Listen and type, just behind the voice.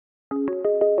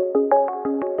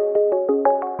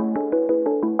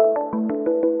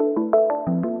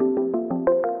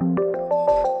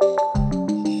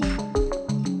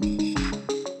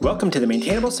Welcome to the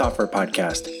Maintainable Software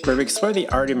Podcast, where we explore the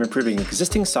art of improving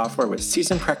existing software with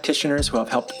seasoned practitioners who have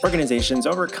helped organizations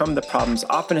overcome the problems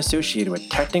often associated with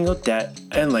technical debt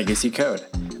and legacy code.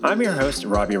 I'm your host,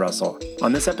 Robbie Russell.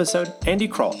 On this episode, Andy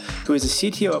Kroll, who is the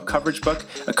CTO of Coverage Book,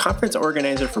 a conference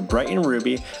organizer for Brighton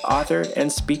Ruby, author,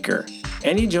 and speaker.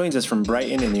 Andy joins us from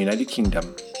Brighton in the United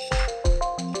Kingdom.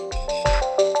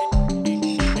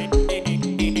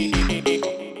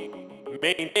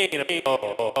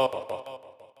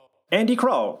 Andy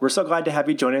Kroll, we're so glad to have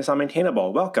you join us on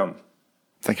Maintainable. Welcome.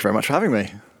 Thank you very much for having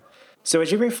me. So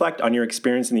as you reflect on your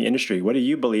experience in the industry, what do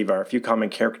you believe are a few common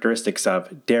characteristics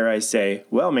of, dare I say,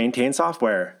 well-maintained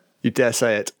software? You dare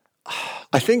say it.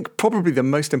 I think probably the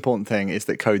most important thing is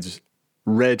that code's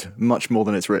read much more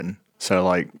than it's written. So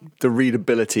like the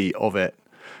readability of it.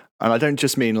 And I don't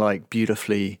just mean like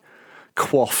beautifully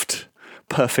coiffed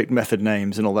perfect method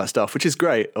names and all that stuff, which is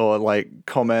great, or like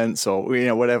comments or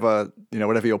whatever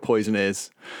your poison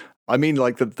is. I mean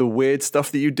like the weird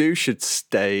stuff that you do should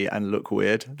stay and look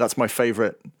weird. That's my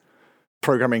favorite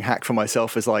programming hack for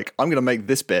myself, is like, I'm going to make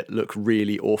this bit look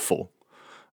really awful.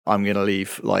 I'm going to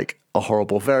leave like a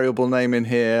horrible variable name in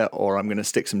here, or I'm going to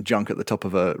stick some junk at the top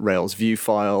of a Rails view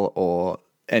file, or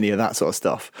any of that sort of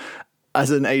stuff, as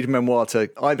an aide memoir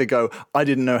to either go, I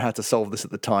didn't know how to solve this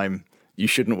at the time, you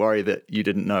shouldn't worry that you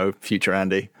didn't know, future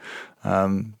Andy.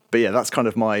 But yeah, that's kind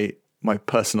of my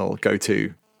personal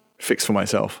go-to fix for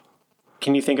myself.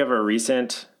 Can you think of a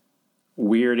recent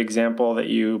weird example that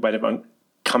you might have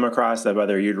come across, that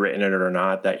whether you'd written it or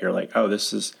not, that you're like, oh,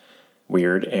 this is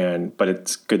weird, but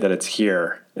it's good that it's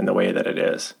here in the way that it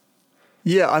is?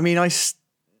 Yeah, I mean,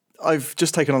 I've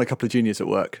just taken on a couple of juniors at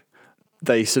work.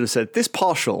 They sort of said, this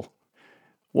partial,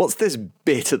 what's this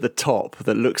bit at the top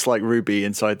that looks like Ruby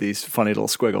inside these funny little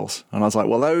squiggles? And I was like,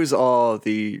 well, those are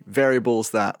the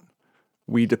variables that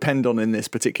we depend on in this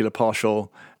particular partial.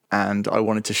 And I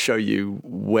wanted to show you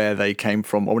where they came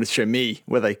from. I wanted to show me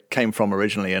where they came from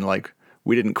originally. And like,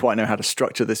 we didn't quite know how to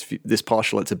structure this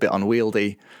partial. It's a bit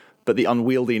unwieldy, but the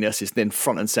unwieldiness is then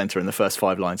front and center in the first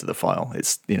 5 lines of the file.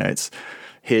 It's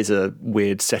here's a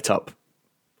weird setup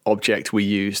object we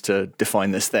use to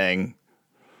define this thing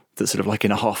that's sort of like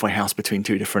in a halfway house between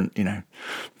two different,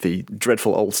 the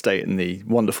dreadful old state and the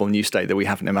wonderful new state that we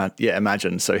haven't yet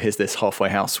imagined. So here's this halfway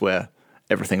house where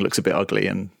everything looks a bit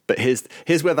ugly, but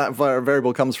here's where that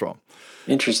variable comes from.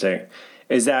 Interesting.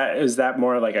 Is that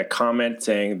more like a comment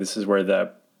saying this is where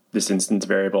this instance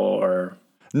variable, or?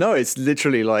 No, it's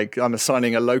literally like I'm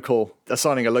assigning a local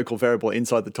variable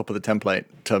inside the top of the template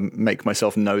to make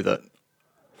myself know that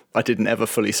I didn't ever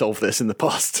fully solve this in the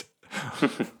past.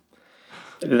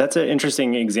 That's an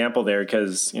interesting example there,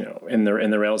 because in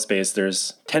the Rails space,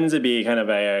 there's tends to be kind of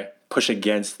a push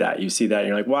against that. You see that and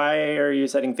you're like, why are you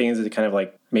setting things that kind of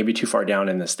like maybe too far down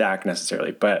in the stack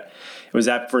necessarily? But was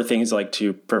that for things like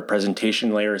for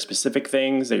presentation layer specific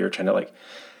things that you're trying to like,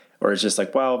 or it's just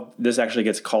like, well, this actually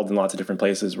gets called in lots of different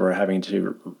places.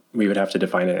 We would have to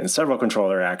define it in several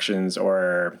controller actions,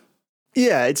 or?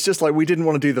 Yeah, it's just like we didn't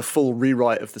want to do the full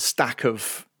rewrite of the stack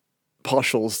of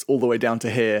partials all the way down to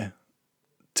here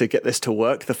to get this to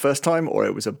work the first time, or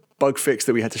it was a bug fix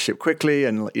that we had to ship quickly,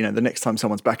 and the next time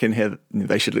someone's back in here,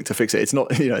 they should look to fix it. It's not,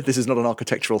 this is not an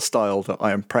architectural style that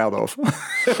I am proud of,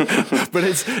 but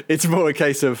it's more a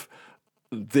case of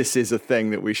this is a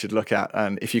thing that we should look at,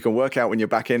 and if you can work out when you're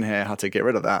back in here how to get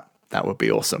rid of that, that would be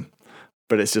awesome.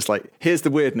 But it's just like, here's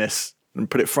the weirdness, and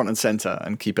put it front and center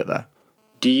and keep it there.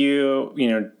 Do you,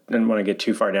 don't want to get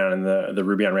too far down in the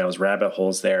Ruby on Rails rabbit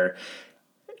holes there.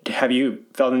 Have you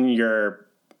felt in your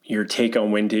take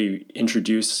on when to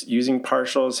introduce using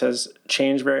partials has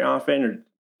changed very often? Or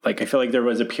like, I feel like there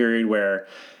was a period where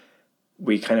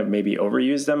we kind of maybe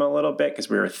overused them a little bit because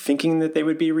we were thinking that they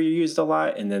would be reused a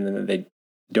lot, and then they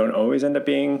don't always end up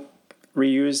being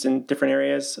reused in different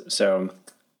areas. So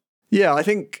yeah, I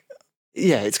think,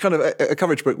 it's kind of a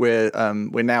Coverage Book.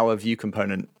 We're now a Vue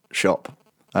component shop.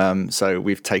 So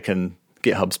we've taken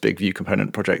GitHub's big Vue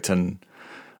component project, and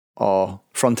our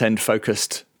front-end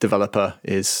focused developer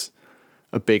is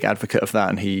a big advocate of that,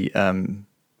 and he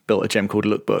built a gem called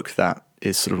Lookbook that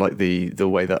is sort of like the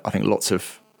way that I think lots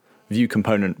of Vue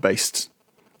component-based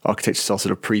architectures are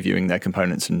sort of previewing their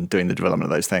components and doing the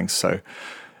development of those things. So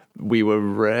we were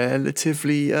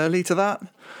relatively early to that,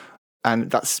 and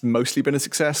that's mostly been a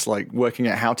success. Like, working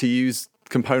out how to use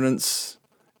components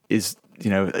is,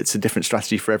 it's a different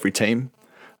strategy for every team,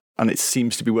 and it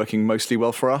seems to be working mostly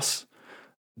well for us.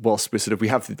 Whilst we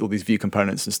have all these Vue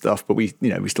components and stuff, but we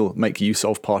still make use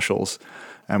of partials,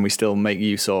 and we still make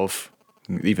use of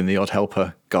even the odd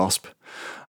helper, gasp.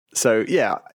 So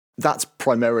yeah, that's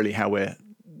primarily how we're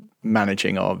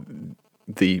managing our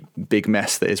the big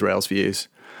mess that is Rails views.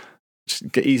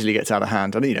 Easily gets out of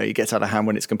hand. And, it gets out of hand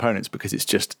when it's components because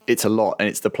it's a lot, and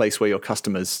it's the place where your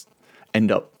customers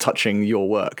end up touching your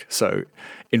work. So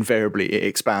invariably it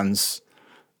expands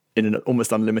in an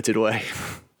almost unlimited way.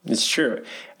 It's true.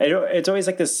 It's always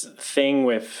like this thing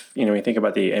with, we think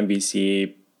about the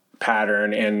MVC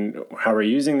pattern and how we're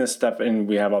using this stuff, and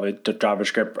we have all the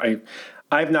JavaScript.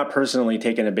 I've not personally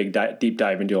taken a big deep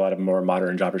dive into a lot of more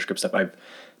modern JavaScript stuff. I've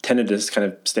tended to just kind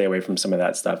of stay away from some of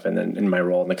that stuff. And then in my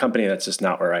role in the company, that's just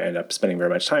not where I end up spending very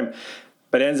much time.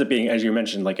 But it ends up being, as you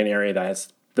mentioned, like an area that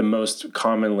has the most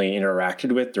commonly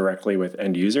interacted with directly with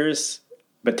end users,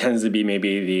 but tends to be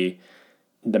maybe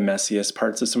the messiest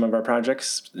parts of some of our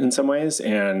projects in some ways.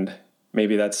 And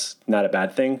maybe that's not a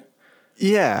bad thing.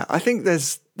 Yeah, I think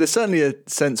there's certainly a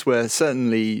sense where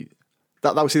certainly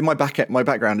that was my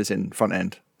background is in front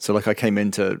end. So like I came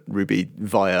into Ruby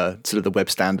via sort of the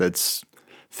web standards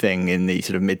thing in the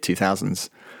sort of mid 2000s.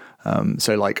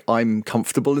 So like I'm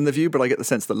comfortable in the view, but I get the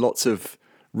sense that lots of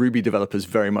Ruby developers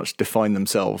very much define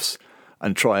themselves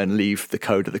and try and leave the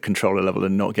code at the controller level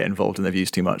and not get involved in their views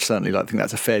too much. Certainly, I think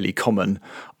that's a fairly common,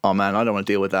 oh man, I don't want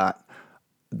to deal with that.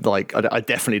 Like I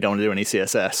definitely don't want to do any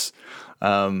CSS.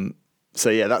 So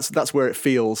yeah, that's where it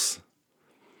feels.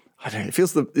 I don't know. It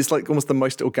feels it's like almost the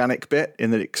most organic bit in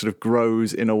that it sort of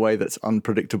grows in a way that's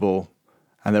unpredictable,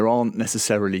 and there aren't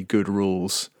necessarily good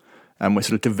rules. And we're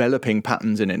sort of developing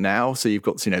patterns in it now. So you've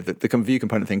got, the view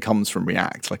component thing comes from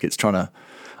React. Like it's trying to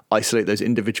isolate those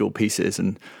individual pieces,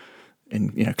 and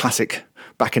in classic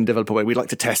backend developer way, we'd like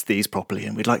to test these properly,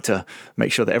 and we'd like to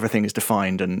make sure that everything is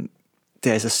defined. And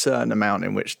there's a certain amount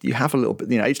in which you have a little bit.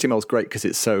 HTML is great because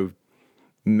it's so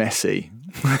messy.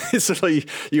 It's sort of like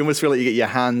you almost feel like you get your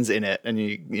hands in it, and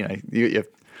you get your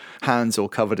hands all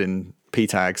covered in p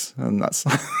tags, and that's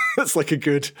that's like a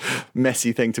good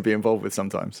messy thing to be involved with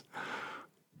sometimes.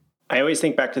 I always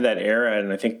think back to that era,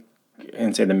 and I think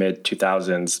in say the mid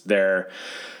 2000s,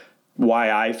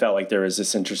 why I felt like there was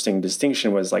this interesting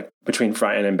distinction was like between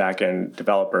front end and back end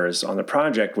developers on the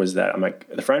project was that I'm like,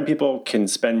 the front end people can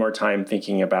spend more time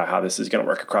thinking about how this is going to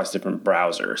work across different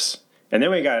browsers. And then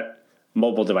we got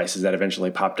mobile devices that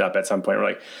eventually popped up at some point. We're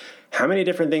like, how many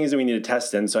different things do we need to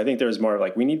test in? So I think there was more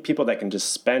like, we need people that can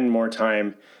just spend more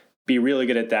time, be really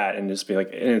good at that, and just be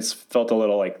like, and it's felt a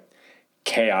little like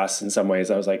chaos in some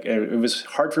ways. I was like, it was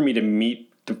hard for me to meet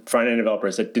the front end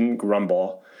developers that didn't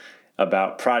grumble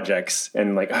about projects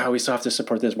and like, we still have to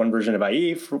support this one version of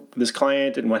IE for this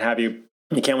client and what have you.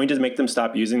 Can't we just make them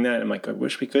stop using that? I'm like, I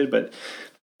wish we could, but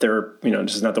they're,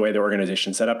 this is not the way the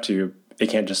organization's set up to. They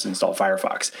can't just install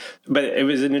Firefox. But it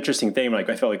was an interesting thing. Like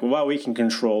I felt like, well, we can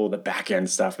control the back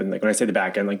end stuff. And like when I say the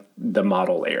back end, like the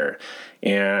model layer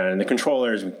and the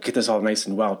controllers, we get this all nice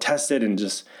and well tested, and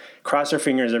just cross our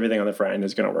fingers, everything on the front end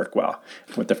is going to work well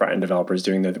with the front end developers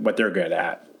doing what they're good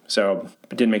at. So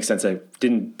it didn't make sense. I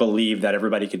didn't believe that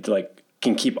everybody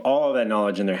can keep all of that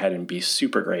knowledge in their head and be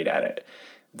super great at it.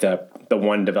 The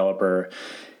one developer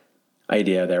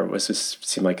idea there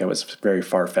seemed like it was very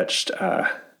far-fetched.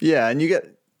 Yeah, and you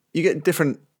get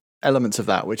different elements of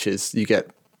that, which is you get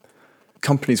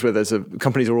companies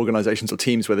or organizations or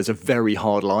teams where there's a very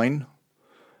hard line,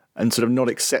 and sort of not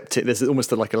accept it. There's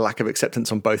almost like a lack of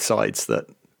acceptance on both sides that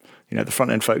the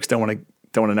front end folks don't want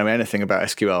to know anything about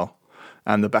SQL,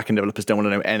 and the back end developers don't want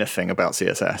to know anything about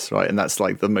CSS, right? And that's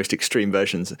like the most extreme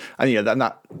versions, and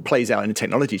that plays out in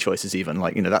technology choices even.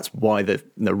 Like that's why the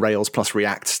Rails plus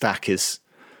React stack is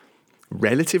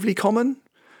relatively common.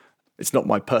 It's not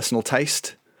my personal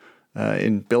taste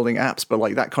in building apps, but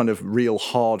like that kind of real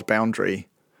hard boundary,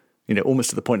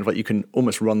 almost to the point of like you can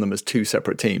almost run them as two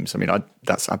separate teams. I mean,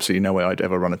 that's absolutely no way I'd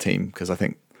ever run a team, because I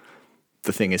think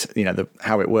the thing is,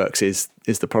 how it works is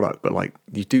the product. But like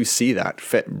you do see that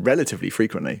relatively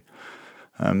frequently,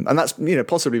 and that's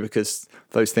possibly because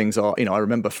those things are I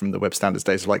remember from the web standards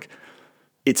days, like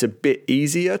it's a bit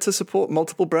easier to support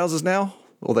multiple browsers now,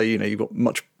 although you've got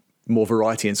much more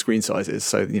variety in screen sizes,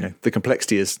 so the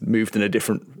complexity has moved in a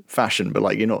different fashion, but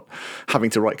like you're not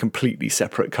having to write completely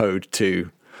separate code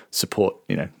to support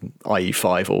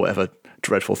IE5 or whatever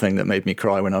dreadful thing that made me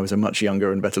cry when I was a much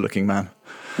younger and better looking man.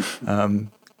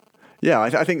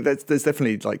 I think there's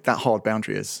definitely like that hard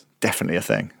boundary is definitely a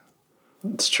thing.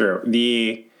 It's true.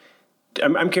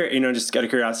 I'm curious, just out of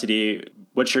curiosity,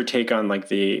 what's your take on like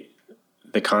the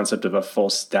concept of a full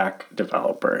stack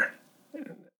developer?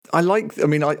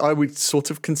 I would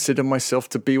sort of consider myself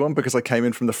to be one, because I came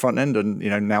in from the front end, and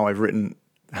now I've written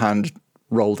hand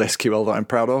rolled SQL that I'm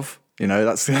proud of.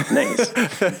 That's nice.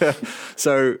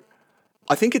 So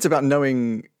I think it's about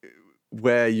knowing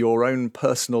where your own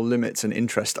personal limits and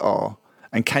interest are,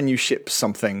 And can you ship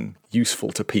something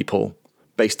useful to people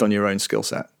based on your own skill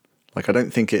set? Like, I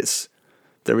don't think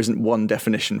there isn't one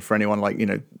definition for anyone. Like,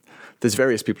 there's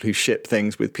various people who ship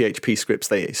things with PHP scripts.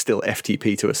 They still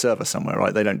FTP to a server somewhere,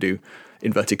 right? They don't do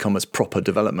inverted commas proper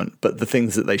development, but the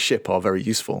things that they ship are very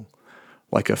useful.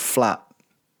 Like a flat,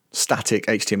 static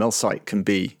HTML site can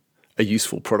be a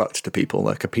useful product to people.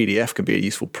 Like a PDF can be a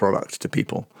useful product to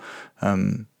people.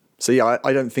 So yeah,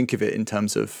 I don't think of it in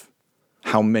terms of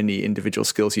how many individual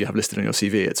skills you have listed on your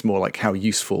CV. It's more like how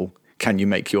useful can you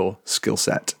make your skill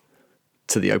set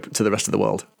to the rest of the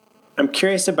world. I'm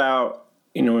curious about,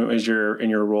 as you're in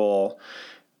your role,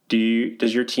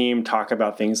 does your team talk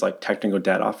about things like technical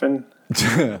debt often?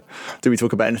 Do we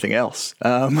talk about anything else?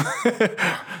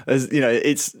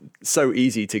 It's so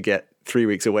easy to get 3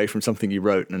 weeks away from something you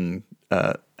wrote and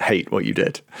hate what you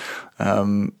did.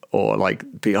 Or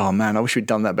like be, oh man, I wish we'd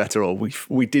done that better. Or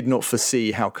we did not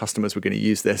foresee how customers were going to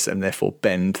use this and therefore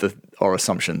bend our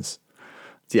assumptions.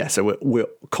 Yeah, so we're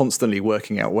constantly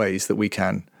working out ways that we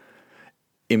can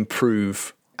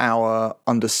improve our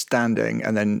understanding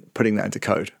and then putting that into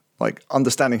code. Like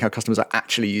understanding how customers are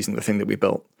actually using the thing that we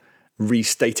built,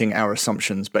 restating our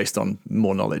assumptions based on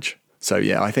more knowledge. So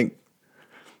yeah, I think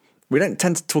we don't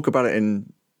tend to talk about it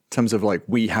in terms of like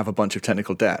we have a bunch of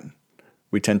technical debt.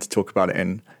 We tend to talk about it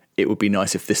in it would be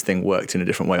nice if this thing worked in a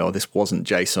different way, or this wasn't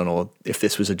JSON, or if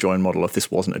this was a join model, if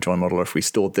this wasn't a join model, or if we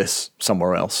stored this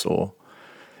somewhere else, or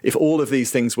if all of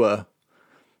these things were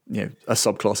a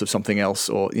subclass of something else,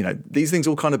 or these things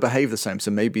all kind of behave the same,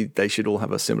 so maybe they should all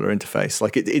have a similar interface.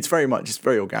 Like it's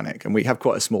very organic, and we have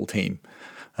quite a small team,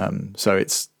 so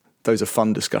those are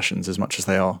fun discussions as much as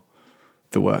they are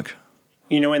the work.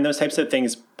 When those types of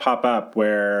things pop up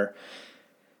where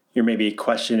you're maybe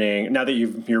questioning, now that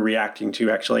you're reacting to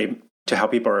actually to how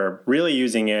people are really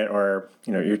using it, or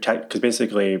your tech, because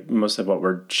basically most of what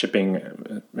we're shipping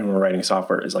when we're writing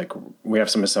software is like we have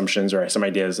some assumptions or some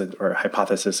ideas or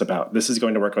hypothesis about this is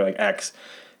going to work with like X.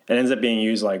 It ends up being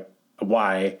used like a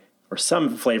Y or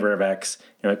some flavor of X.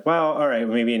 You're like, well, all right,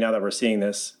 maybe now that we're seeing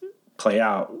this play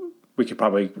out, we could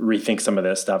probably rethink some of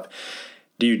this stuff.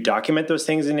 Do you document those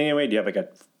things in any way? Do you have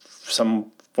like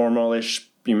some formal-ish?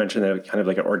 You mentioned that kind of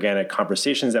like an organic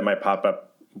conversations that might pop up.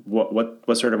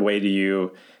 What sort of way do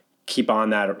you keep on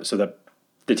that so that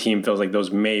the team feels like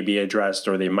those may be addressed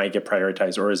or they might get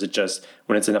prioritized? Or is it just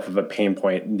when it's enough of a pain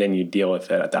point, then you deal with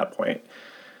it at that point?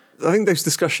 I think those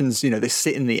discussions, they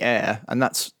sit in the air, and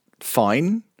that's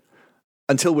fine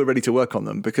until we're ready to work on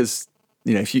them. Because,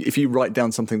 if you write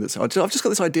down something that's, I've just got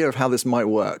this idea of how this might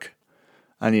work,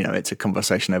 and, it's a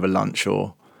conversation over lunch,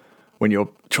 or when you're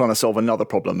trying to solve another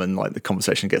problem and like the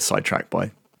conversation gets sidetracked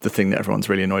by the thing that everyone's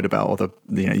really annoyed about, or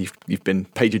you've been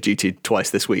PagerDuty'd twice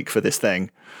this week for this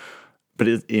thing, but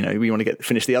we want to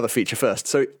finish the other feature first.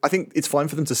 So I think it's fine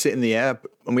for them to sit in the air,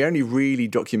 and we only really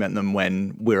document them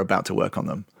when we're about to work on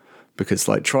them, because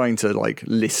like trying to like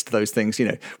list those things,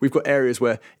 we've got areas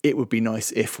where it would be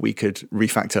nice if we could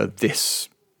refactor this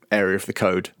area of the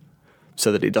code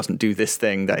so that it doesn't do this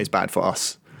thing that is bad for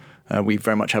us. We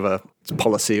very much have a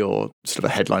policy or sort of a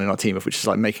headline in our team of which is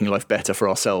like making life better for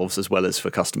ourselves as well as for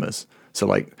customers. So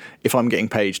like if I'm getting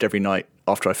paged every night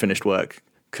after I finished work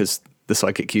because the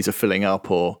Sidekiq queues are filling up,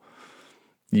 or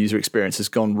user experience has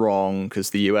gone wrong because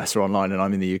the US are online and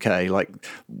I'm in the UK, like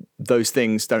those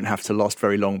things don't have to last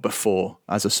very long before,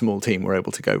 as a small team, we're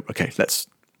able to go, okay, let's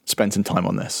spend some time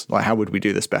on this. Like, how would we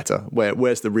do this better?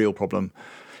 Where's the real problem?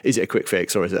 Is it a quick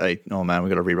fix, or is it oh man, we've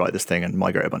got to rewrite this thing and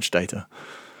migrate a bunch of data?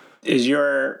 Is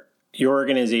your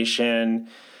organization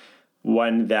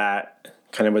one that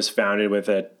kind of was founded with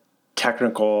a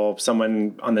technical,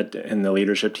 someone in the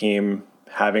leadership team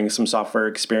having some software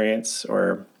experience,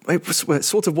 or? It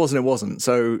sort of was and it wasn't.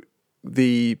 So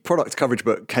the product coverage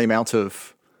book came out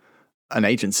of an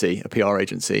agency, a PR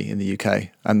agency in the UK,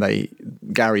 and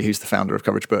Gary, who's the founder of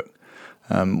Coverage Book,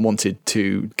 wanted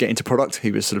to get into product.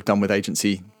 He was sort of done with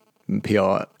agency,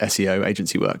 PR, SEO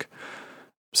agency work.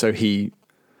 So he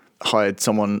hired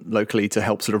someone locally to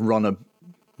help sort of run a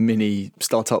mini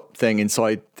startup thing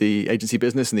inside the agency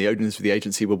business, and the owners of the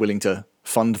agency were willing to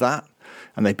fund that.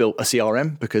 And they built a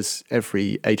CRM, because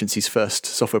every agency's first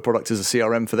software product is a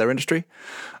CRM for their industry.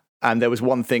 And there was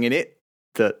one thing in it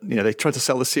that, they tried to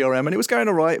sell the CRM and it was going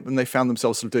all right, and they found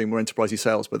themselves sort of doing more enterprisey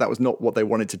sales, but that was not what they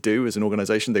wanted to do as an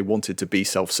organization. They wanted to be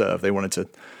self-serve. They wanted to,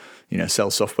 sell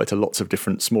software to lots of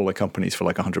different smaller companies for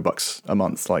like $100 a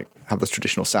month, like have this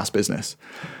traditional SaaS business.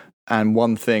 And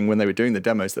one thing when they were doing the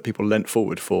demos that people leant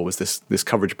forward for was this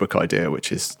coverage book idea,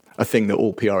 which is a thing that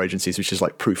all PR agencies, which is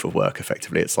like proof of work,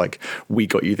 effectively. It's like, we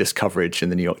got you this coverage in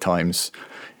the New York Times.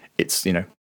 It's,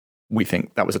 we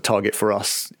think that was a target for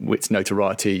us. Its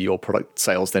notoriety, your product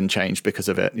sales then changed because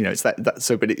of it. It's that.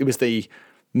 So, but it was the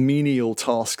menial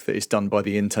task that is done by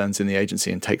the interns in the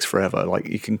agency and takes forever. Like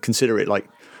you can consider it like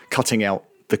cutting out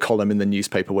the column in the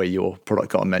newspaper where your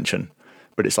product got a mention,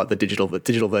 but it's like the digital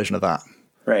version of that.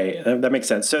 Right. That makes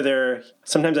sense. So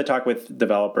sometimes I talk with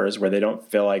developers where they don't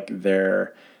feel like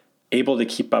they're able to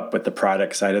keep up with the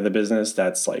product side of the business.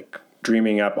 That's like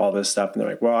dreaming up all this stuff. And they're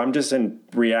like, well, I'm just in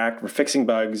React. We're fixing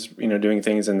bugs, doing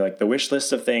things. And like the wish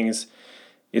list of things,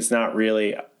 it's not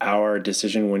really our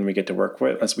decision when we get to work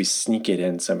with, unless we sneak it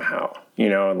in somehow,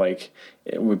 like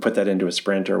we put that into a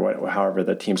sprint or however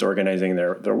the team's organizing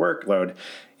their workload.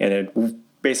 And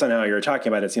based on how you were talking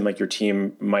about it, it seemed like your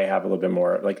team might have a little bit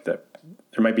more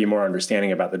there might be more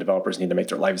understanding about the developers need to make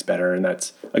their lives better. And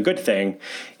that's a good thing.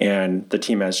 And the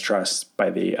team has trust by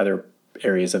the other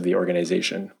areas of the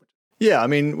organization. Yeah. I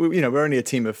mean, we're only a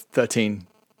team of 13.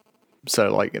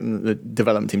 So like the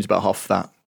development team's about half of that.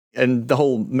 And the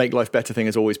whole make life better thing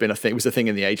has always been a thing. It was a thing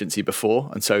in the agency before.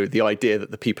 And so the idea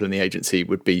that the people in the agency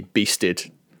would be beasted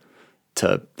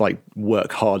to like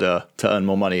work harder to earn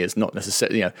more money is not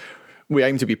necessarily, we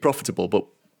aim to be profitable, but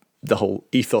the whole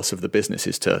ethos of the business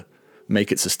is to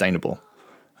make it sustainable.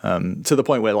 To the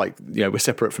point where we're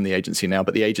separate from the agency now,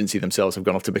 but the agency themselves have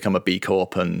gone off to become a B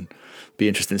Corp and be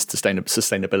interested in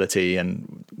sustainability.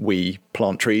 And we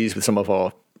plant trees with some of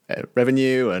our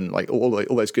revenue and like all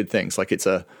those good things. Like it's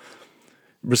a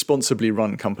responsibly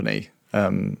run company,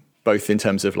 both in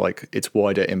terms of like its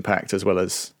wider impact as well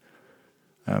as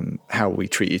how we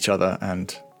treat each other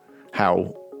and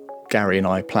how Gary and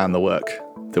I plan the work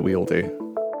that we all do.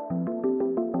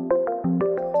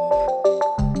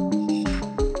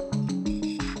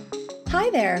 Hi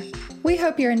there. We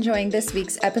hope you're enjoying this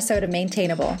week's episode of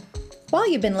Maintainable. While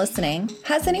you've been listening,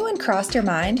 has anyone crossed your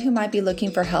mind who might be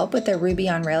looking for help with their Ruby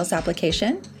on Rails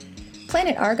application?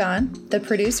 Planet Argon, the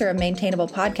producer of Maintainable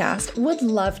Podcast, would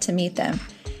love to meet them.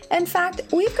 In fact,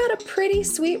 we've got a pretty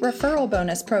sweet referral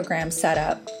bonus program set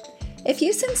up. If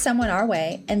you send someone our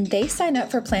way and they sign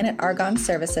up for Planet Argon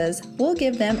services, we'll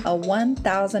give them a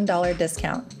 $1,000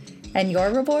 discount. And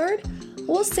your reward?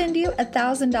 We'll send you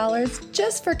 $1,000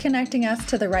 just for connecting us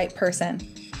to the right person.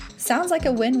 Sounds like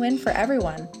a win-win for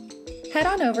everyone. Head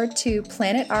on over to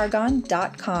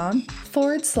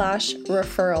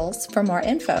planetargon.com/referrals for more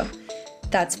info.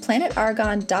 That's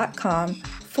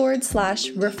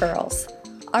planetargon.com/referrals.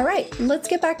 All right, let's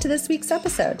get back to this week's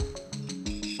episode.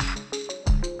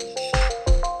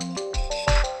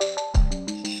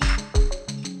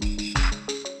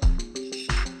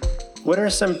 What are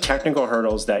some technical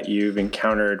hurdles that you've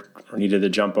encountered or needed to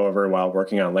jump over while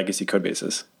working on legacy code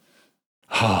bases?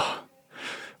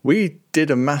 We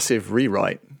did a massive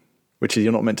rewrite, which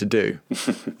you're not meant to do.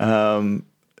 So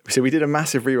we did a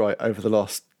massive rewrite over the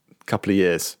last couple of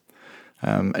years.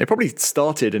 It probably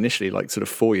started initially like sort of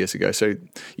 4 years ago. So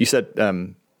you said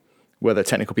were there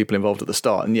technical people involved at the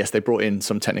start? And yes, they brought in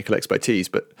some technical expertise,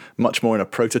 but much more in a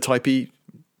prototypey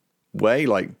way,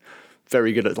 like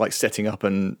very good at like setting up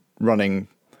and running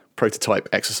prototype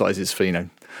exercises for,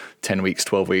 10 weeks,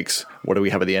 12 weeks. What do we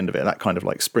have at the end of it? That kind of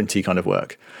like sprinty kind of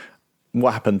work.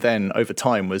 What happened then over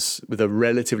time was with a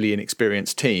relatively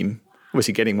inexperienced team,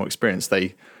 obviously getting more experience,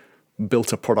 they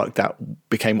built a product that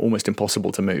became almost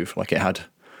impossible to move. Like it had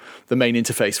the main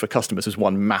interface for customers was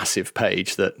one massive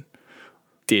page that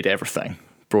did everything,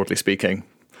 broadly speaking.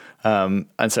 And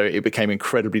so it became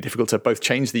incredibly difficult to both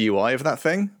change the UI of that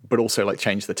thing, but also like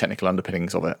change the technical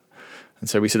underpinnings of it. And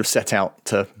so we sort of set out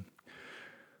to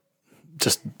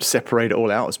just separate it all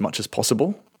out as much as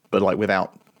possible, but like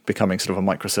without becoming sort of a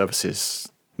microservices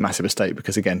massive estate,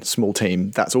 because again, small team,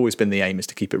 that's always been the aim, is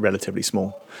to keep it relatively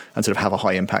small and sort of have a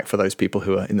high impact for those people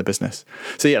who are in the business.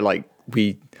 So yeah, like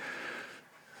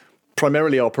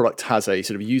primarily our product has a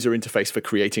sort of user interface for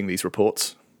creating these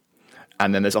reports.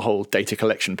 And then there's a whole data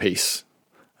collection piece.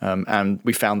 And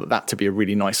we found that to be a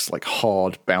really nice, like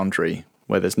hard boundary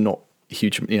where there's not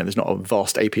there's not a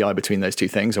vast API between those two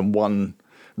things. And one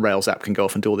Rails app can go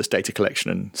off and do all this data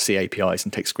collection and see APIs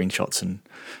and take screenshots and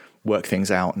work things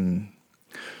out and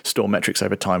store metrics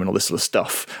over time and all this sort of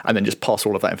stuff, and then just pass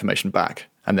all of that information back.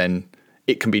 And then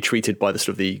it can be treated by the sort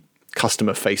of the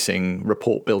customer-facing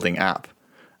report building app,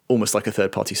 almost like a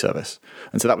third-party service.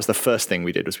 And so that was the first thing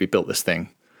we did, was we built this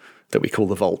thing that we call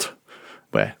the Vault,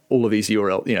 where all of these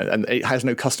URL, and it has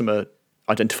no customer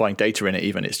identifying data in it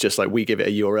even. It's just like we give it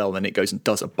a URL and then it goes and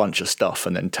does a bunch of stuff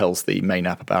and then tells the main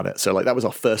app about it. So like that was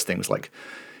our first thing, was like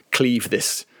cleave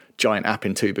this giant app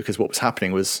in two, because what was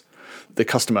happening was the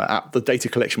customer app, the data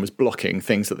collection was blocking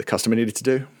things that the customer needed to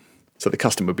do. So the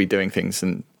customer would be doing things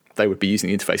and they would be using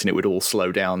the interface and it would all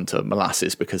slow down to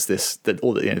molasses because they'd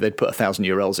put 1,000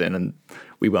 URLs in and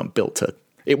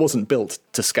it wasn't built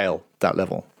to scale that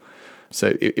level.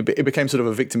 So it became sort of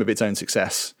a victim of its own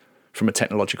success from a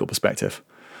technological perspective.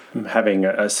 Having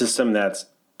a system that's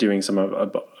doing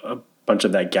a bunch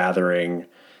of that gathering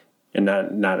and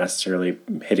not necessarily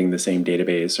hitting the same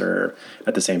database or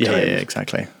at the same time. Yeah,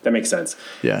 exactly. That makes sense.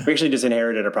 Yeah. We actually just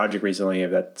inherited a project recently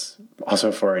that's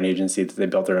also for an agency that they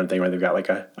built their own thing where they've got like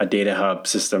a data hub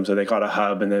system. So they call it a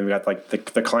hub, and then we got like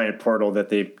the client portal that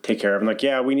they take care of. And like,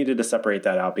 yeah, we needed to separate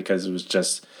that out because it was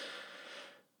just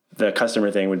the customer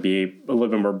thing would be a little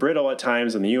bit more brittle at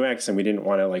times in the UX, and we didn't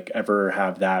want to like ever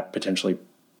have that potentially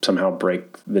somehow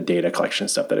break the data collection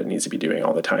stuff that it needs to be doing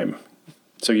all the time.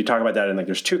 So you talk about that, and like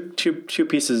there's two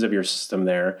pieces of your system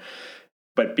there,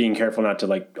 but being careful not to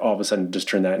like all of a sudden just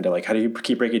turn that into like, how do you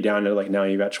keep breaking it down to like now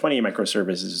you've got 20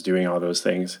 microservices doing all those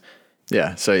things?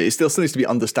 Yeah. So it still needs to be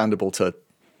understandable to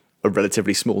a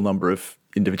relatively small number of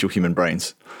individual human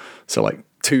brains. So like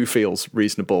 2 feels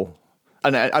reasonable.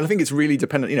 And I think it's really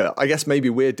dependent, I guess maybe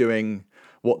we're doing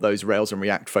what those Rails and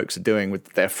React folks are doing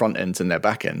with their front ends and their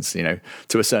back ends.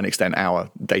 To a certain extent, our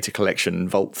data collection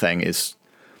Vault thing is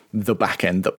the back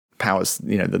end that powers,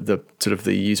 the sort of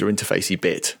the user interfacey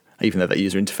bit. Even though that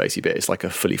user interfacey bit is like a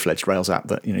fully fledged Rails app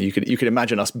that you could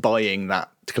imagine us buying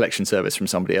that collection service from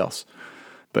somebody else.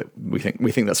 But we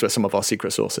think that's where some of our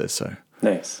secret sauce is. So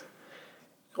nice.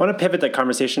 I want to pivot the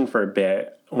conversation for a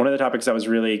bit. One of the topics I was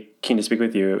really keen to speak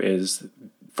with you is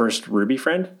first Ruby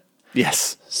friend.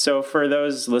 Yes. So for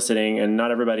those listening, and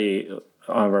not everybody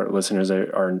of our listeners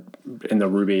are in the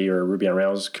Ruby or Ruby on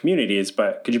Rails communities,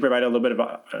 but could you provide a little bit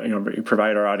of,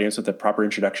 provide our audience with a proper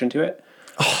introduction to it?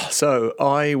 So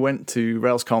I went to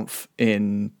RailsConf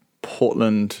in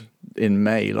Portland in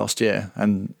May last year,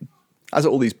 and as at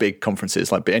all these big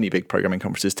conferences, like any big programming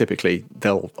conferences, typically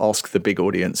they'll ask the big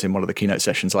audience in one of the keynote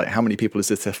sessions, like, how many people is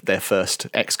this their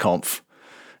first XConf?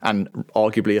 And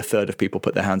arguably a third of people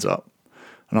put their hands up.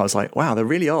 And I was like, wow, there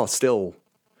really are still,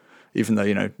 even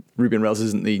though, Ruby on Rails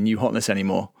isn't the new hotness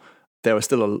anymore, there are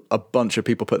still a bunch of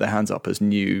people put their hands up as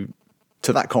new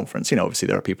to that conference. Obviously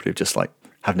there are people who just like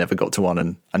have never got to one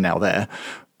and are now there.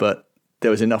 But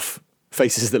there was enough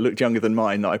faces that looked younger than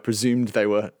mine that I presumed they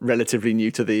were relatively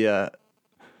new to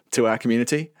to our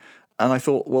community. And I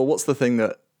thought, well, what's the thing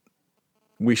that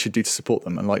we should do to support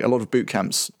them? And like a lot of boot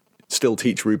camps still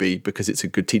teach Ruby because it's a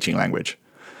good teaching language.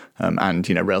 And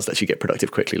Rails lets you get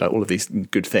productive quickly, like all of these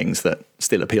good things that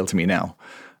still appeal to me now.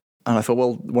 And I thought,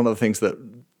 well, one of the things that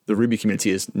the Ruby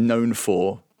community is known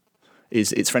for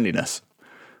is its friendliness.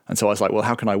 And so I was like, well,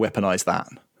 how can I weaponize that?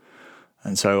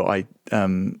 And so I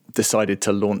decided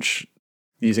to launch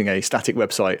using a static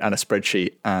website and a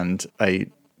spreadsheet and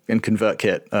in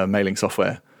ConvertKit mailing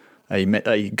software,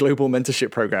 a global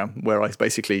mentorship program where I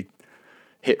basically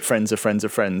hit friends of friends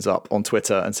of friends up on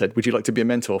Twitter and said, would you like to be a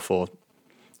mentor for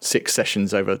 6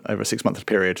 sessions over a 6-month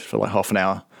period for like half an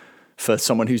hour for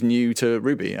someone who's new to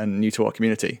Ruby and new to our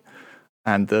community?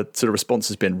 And the sort of response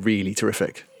has been really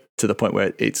terrific, to the point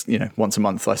where it's, once a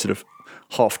month I sort of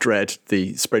half dread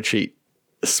the spreadsheet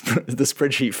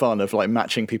fun of like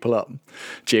matching people up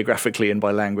geographically and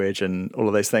by language and all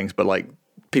of those things. But like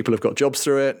people have got jobs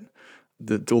through it.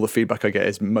 All the feedback I get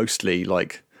is mostly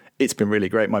like, it's been really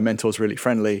great. My mentor's really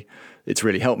friendly. It's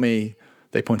really helped me.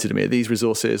 They pointed to me at these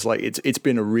resources. Like it's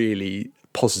been a really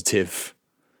positive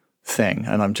thing.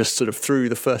 And I'm just sort of through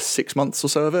the first 6 months or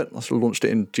so of it. I sort of launched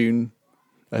it in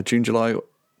July,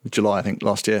 I think,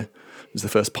 last year. It was the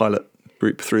first pilot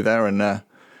group through there. And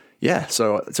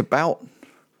so it's about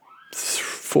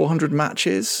 400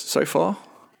 matches so far.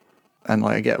 And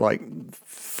I get like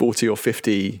 40 or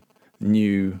 50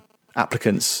 new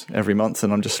applicants every month.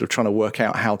 And I'm just sort of trying to work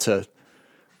out how to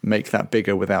make that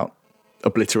bigger without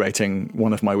obliterating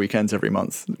one of my weekends every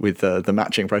month with the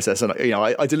matching process. And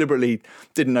I deliberately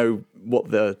didn't know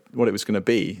what it was going to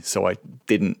be, so I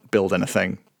didn't build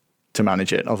anything to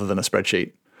manage it other than a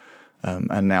spreadsheet.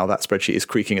 And now that spreadsheet is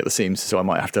creaking at the seams, so I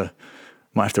might have to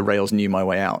Rails new my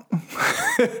way out.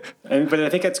 But I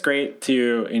think it's great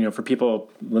to for people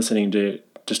listening to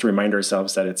just remind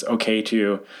ourselves that it's okay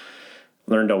to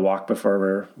learn to walk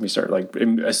before we start like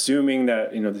assuming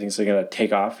that the things are going to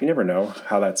take off. You never know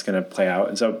how that's going to play out,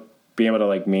 and so being able to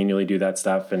like manually do that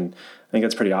stuff, and I think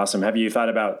that's pretty awesome. Have you thought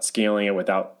about scaling it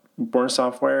without more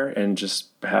software and just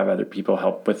have other people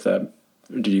help with the?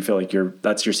 Do you feel like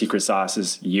that's your secret sauce,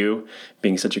 is you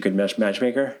being such a good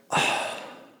matchmaker?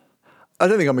 I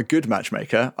don't think I'm a good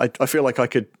matchmaker. I feel like I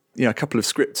could, a couple of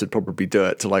scripts would probably do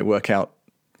it to like work out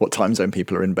what time zone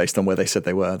people are in based on where they said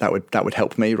they were. That would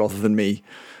help me rather than me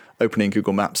opening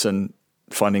Google Maps and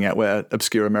finding out where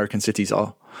obscure American cities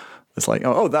are. It's like,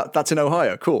 that's in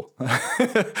Ohio, cool.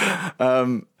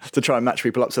 To try and match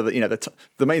people up so that,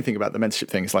 the main thing about the mentorship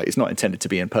thing is like, it's not intended to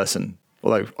be in person.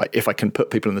 Although if I can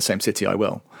put people in the same city, I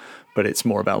will. But it's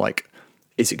more about like,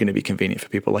 is it going to be convenient for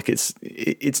people? Like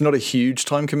it's not a huge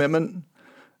time commitment,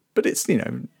 but it's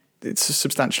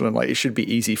substantial, and like it should be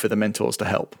easy for the mentors to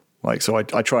help. Like, so I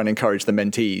try and encourage the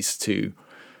mentees to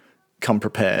come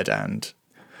prepared and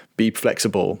be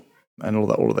flexible and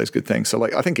all of those good things. So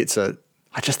like, I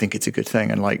just think it's a good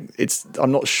thing. And like,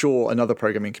 I'm not sure another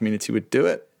programming community would do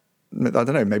it. I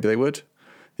don't know, maybe they would.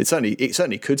 It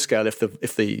certainly could scale if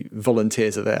the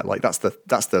volunteers are there. Like that's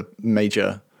the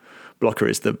major blocker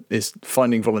is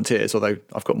finding volunteers, although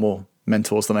I've got more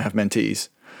mentors than I have mentees.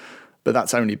 But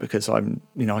that's only because I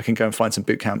can go and find some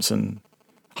boot camps, and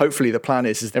hopefully the plan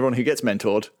is everyone who gets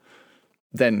mentored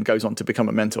then goes on to become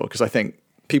a mentor. Because I think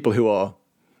people who are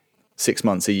 6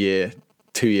 months, a year,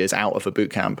 2 years out of a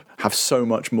boot camp have so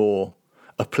much more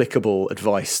applicable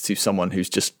advice to someone who's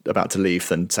just about to leave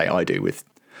than say I do with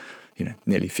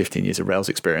nearly 15 years of Rails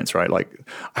experience, right? Like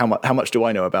how much do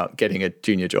I know about getting a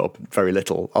junior job? Very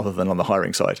little, other than on the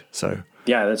hiring side. So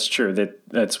yeah, that's true.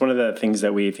 That's one of the things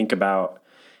that we think about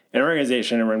in our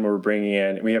organization. And when we're bringing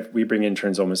in, we bring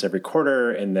interns almost every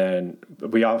quarter, and then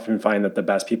we often find that the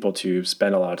best people to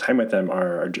spend a lot of time with them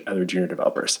are our other junior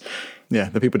developers. Yeah,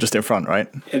 the people just in front, right?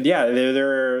 And yeah,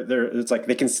 they're it's like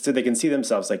they can see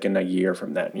themselves like in a year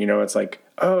from then. It's like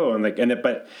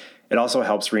but it also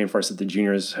helps reinforce that the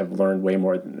juniors have learned way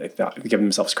more than they thought, give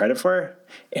themselves credit for,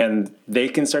 and they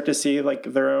can start to see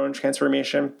like their own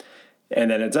transformation.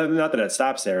 And then it's not that it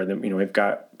stops there. Then we've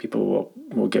got people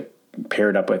who will get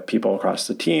paired up with people across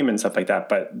the team and stuff like that.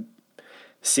 But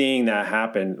seeing that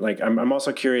happen, like I'm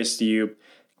also curious,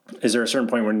 is there a certain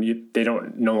point when they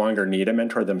don't no longer need a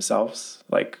mentor themselves?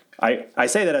 Like I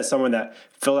say that as someone that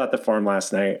filled out the form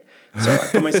last night, so I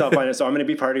put myself on it. So I'm going to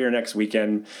be part of your next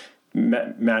weekend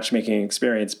matchmaking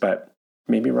experience, but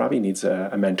maybe Robbie needs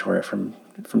a mentor from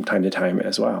time to time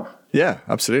as well. Yeah,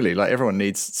 absolutely. Like everyone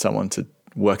needs someone to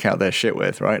work out their shit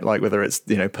with, right? Like whether it's,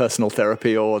 personal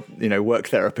therapy or, work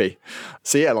therapy.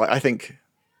 So yeah, like I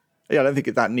don't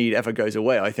think that need ever goes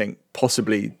away. I think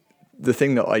possibly the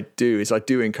thing that I do is I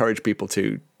do encourage people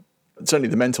to, certainly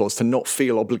the mentors, to not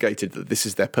feel obligated that this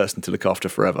is their person to look after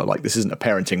forever. Like this isn't a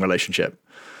parenting relationship.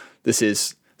 This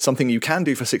is something you can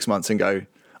do for 6 months and go,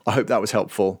 I hope that was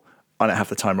helpful. I don't have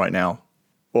the time right now.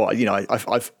 Or,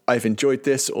 I've enjoyed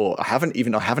this, or I haven't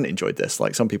enjoyed this.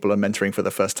 Like some people are mentoring for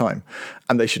the first time,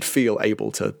 and they should feel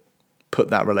able to put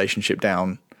that relationship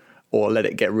down or let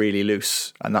it get really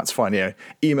loose. And that's fine.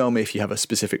 Email me if you have a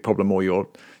specific problem, or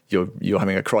you're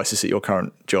having a crisis at your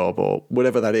current job or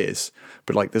whatever that is.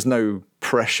 But like, there's no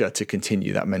pressure to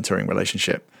continue that mentoring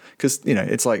relationship. Because,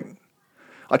 it's like,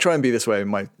 I try and be this way in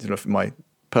my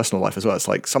personal life as well. It's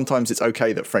like sometimes it's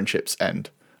okay that friendships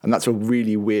end, and that's a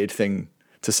really weird thing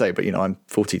to say, but I'm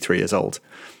 43 years old.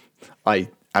 I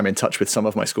am in touch with some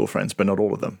of my school friends, but not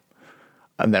all of them.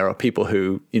 And there are people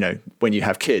who, when you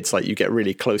have kids, like you get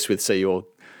really close with, say, your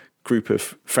group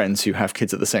of friends who have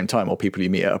kids at the same time, or people you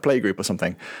meet at a play group or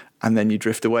something, and then you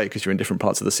drift away because you're in different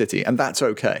parts of the city, and that's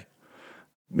okay.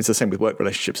 It's the same with work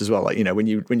relationships as well. Like, when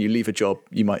you leave a job,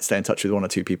 you might stay in touch with one or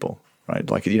two people, right?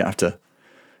 Like you don't have to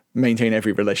maintain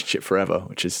every relationship forever,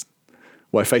 which is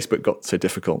why Facebook got so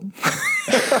difficult.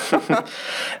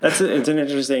 It's an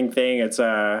interesting thing. It's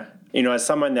as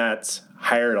someone that's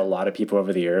hired a lot of people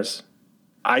over the years,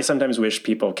 I sometimes wish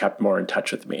people kept more in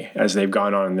touch with me as they've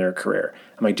gone on in their career.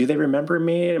 I'm like, do they remember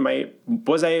me?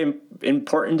 Was I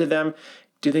important to them?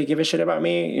 Do they give a shit about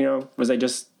me? Was I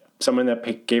just someone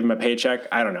that gave them a paycheck?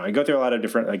 I don't know. I go through a lot of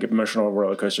different like emotional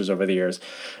roller coasters over the years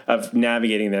of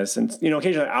navigating this. And,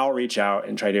 occasionally I'll reach out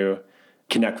and try to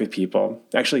connect with people.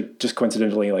 Actually, just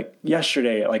coincidentally, like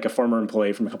yesterday, like a former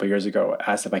employee from a couple of years ago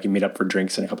asked if I could meet up for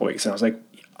drinks in a couple of weeks. And I was like,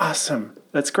 awesome.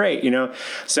 That's great.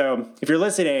 So if you're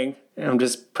listening, I'm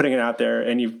just putting it out there,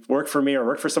 and you work for me or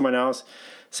work for someone else,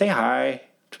 say hi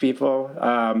to people.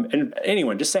 And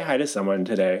anyone, just say hi to someone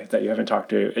today that you haven't talked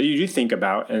to, you do think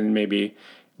about. And maybe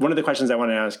one of the questions I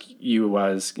want to ask you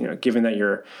was, given that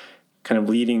you're kind of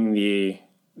leading the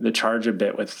charge a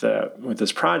bit with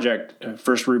this project,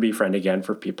 First Ruby Friend again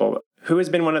for people, who has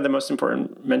been one of the most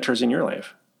important mentors in your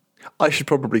life? I should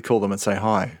probably call them and say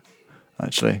hi,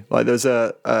 actually. Like there's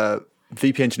a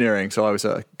VP engineering, so I was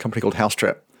at a company called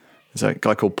Housetrip. There's a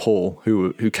guy called Paul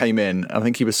who came in. I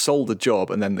think he was sold a job,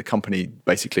 and then the company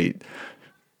basically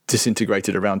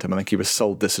disintegrated around him. I think he was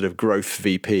sold this sort of growth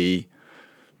VP,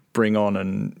 bring on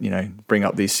and bring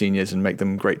up these seniors and make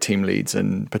them great team leads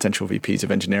and potential VPs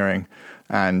of engineering.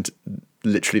 And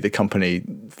literally the company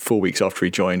 4 weeks after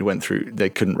he joined they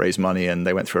couldn't raise money and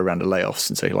they went through a round of layoffs.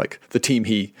 And so like the team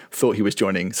he thought he was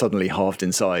joining suddenly halved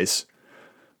in size,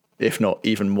 if not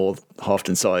even more than halved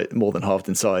in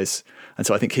size. And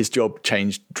so I think his job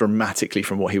changed dramatically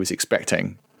from what he was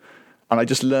expecting. And I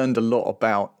just learned a lot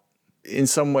about, in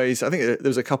some ways, I think there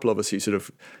was a couple of us who sort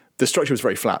of, the structure was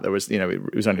very flat. There was,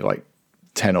 it was only like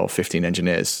 10 or 15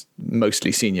 engineers,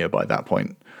 mostly senior by that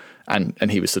point.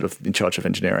 And he was sort of in charge of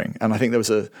engineering. And I think there was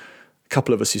a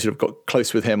couple of us who sort of got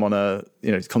close with him on a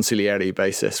consigliere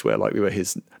basis, where like we were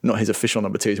not his official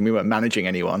number twos, and we weren't managing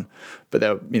anyone, but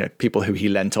there were people who he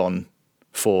lent on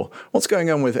for what's going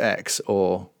on with X,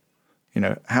 or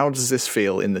how does this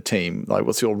feel in the team? Like,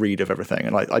 what's your read of everything?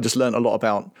 And I just learned a lot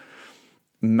about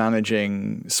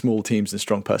managing small teams and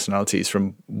strong personalities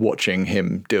from watching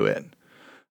him do it.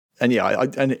 And yeah,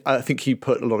 I think he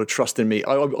put a lot of trust in me.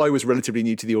 I was relatively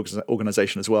new to the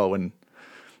organization as well when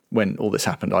all this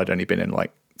happened. I'd only been in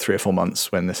like 3 or 4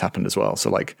 months when this happened as well.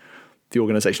 So like the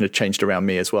organization had changed around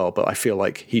me as well. But I feel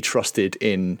like he trusted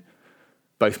in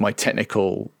both my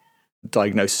technical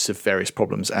diagnosis of various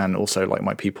problems and also like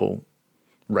my people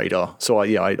radar. So I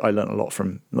learned a lot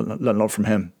from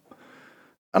him.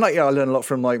 And I learned a lot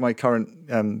from like my current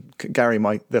Gary,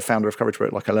 the founder of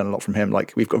CoverageBroker. Like I learned a lot from him.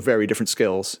 Like we've got very different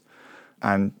skills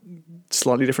and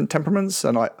slightly different temperaments.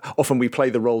 And often we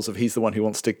play the roles of he's the one who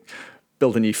wants to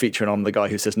build a new feature and I'm the guy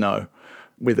who says no,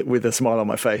 with a smile on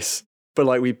my face. But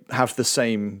like we have the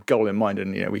same goal in mind,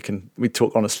 and we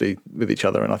talk honestly with each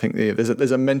other. And I think there's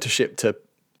a mentorship to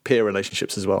peer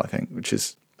relationships as well, I think, which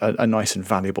is a nice and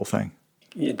valuable thing.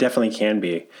 It definitely can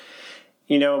be.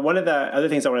 One of the other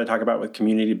things I want to talk about with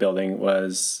community building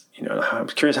was, I'm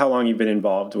curious how long you've been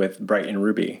involved with Brighton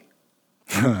Ruby.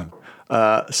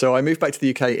 So I moved back to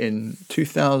the UK in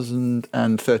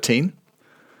 2013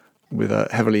 with a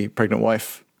heavily pregnant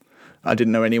wife. I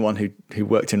didn't know anyone who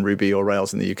worked in Ruby or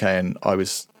Rails in the UK, and I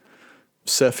was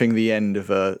surfing the end of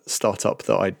a startup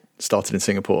that I started in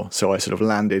Singapore. So I sort of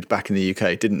landed back in the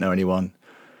UK, didn't know anyone,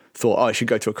 thought I should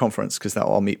go to a conference because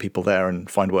I'll meet people there and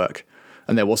find work.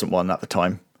 And there wasn't one at the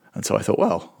time. And so I thought,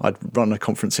 well, I'd run a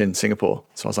conference in Singapore.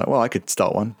 So I was like, well, I could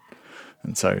start one.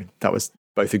 And so that was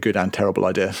both a good and terrible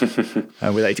idea with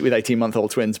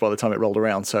 18-month-old twins by the time it rolled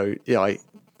around. So yeah, I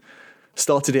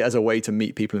started it as a way to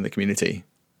meet people in the community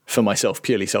for myself,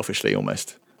 purely selfishly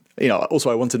almost. Also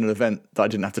I wanted an event that I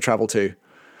didn't have to travel to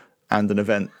and an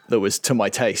event that was to my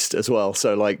taste as well.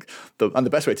 So like, the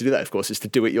best way to do that, of course, is to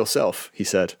do it yourself, he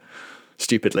said,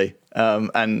 stupidly.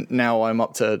 And now I'm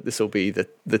up to, this will be the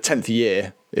 10th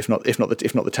year, if not the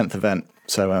 10th event.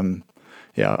 So I'm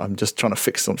just trying to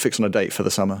fix on a date for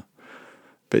the summer.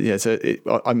 But yeah,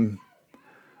 I'm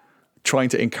trying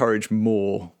to encourage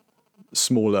more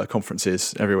smaller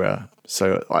conferences everywhere.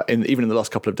 So even in the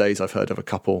last couple of days, I've heard of a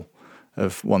couple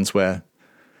of ones where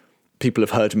people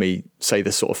have heard me say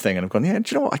this sort of thing and have gone, yeah, do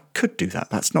you know what? I could do that.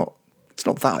 It's not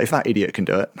that. If that idiot can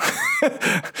do it,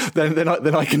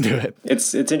 then I can do it.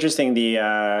 It's interesting.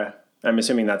 I'm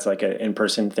assuming that's like an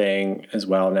in-person thing as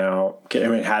well now.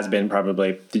 It has been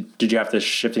probably. Did you have to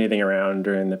shift anything around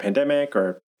during the pandemic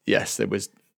or? Yes, there was.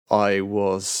 I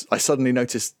suddenly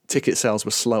noticed ticket sales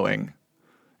were slowing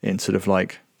in sort of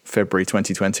like February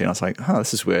 2020, and I was like, oh,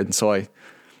 this is weird. And so I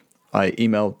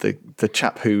emailed the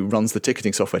chap who runs the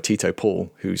ticketing software, Tito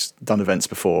Paul, who's done events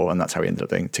before, and that's how he ended up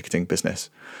doing ticketing business.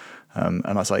 And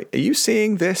I was like, are you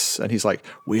seeing this? And he's like,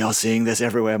 we are seeing this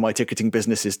everywhere. My ticketing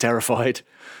business is terrified.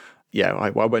 Yeah, I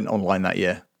went online that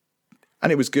year.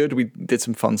 And it was good. We did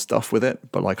some fun stuff with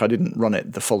it, but like I didn't run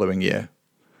it the following year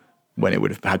when it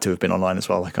would have had to have been online as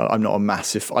well. Like I'm not a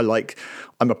massive,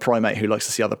 I'm a primate who likes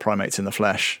to see other primates in the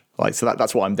flesh. Like, so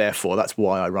that's what I'm there for. That's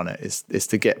why I run it, is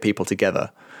to get people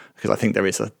together. Because I think there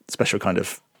is a special kind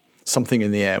of something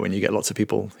in the air when you get lots of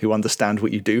people who understand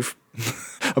what you do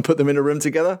and put them in a room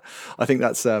together. I think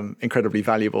that's incredibly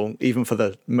valuable, even for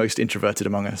the most introverted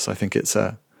among us. I think it's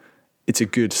a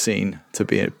good scene to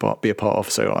be a part of.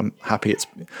 So I'm happy it's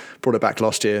brought it back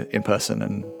last year in person,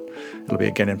 and it'll be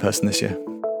again in person this year.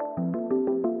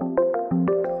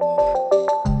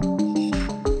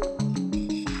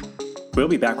 We'll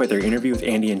be back with our interview with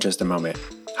Andy in just a moment.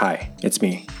 Hi, it's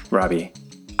me, Robbie.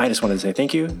 I just wanted to say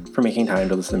thank you for making time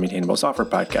to listen to the Maintainable Software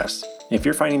Podcast. If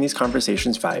you're finding these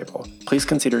conversations valuable, please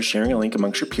consider sharing a link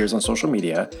amongst your peers on social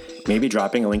media, maybe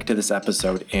dropping a link to this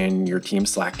episode in your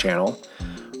team's Slack channel,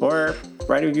 or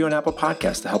write a review on Apple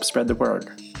Podcasts to help spread the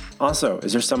word. Also,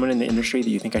 is there someone in the industry that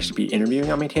you think I should be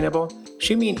interviewing on Maintainable?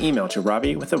 Shoot me an email to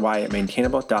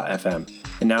robbie@maintainable.fm.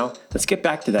 And now, let's get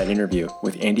back to that interview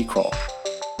with Andy Kroll.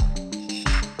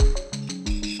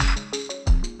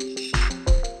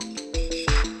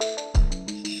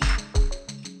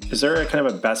 Is there a kind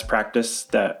of a best practice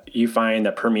that you find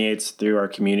that permeates through our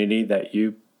community that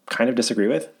you kind of disagree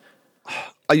with?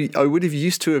 I would have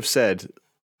used to have said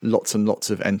lots and lots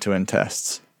of end-to-end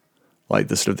tests, like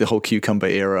the sort of the whole Cucumber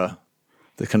era,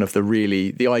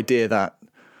 the idea that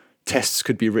tests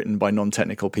could be written by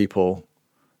non-technical people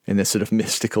in this sort of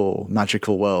mystical,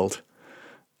 magical world.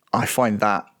 I find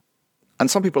that,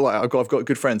 and some people, like I've got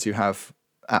good friends who have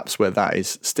apps where that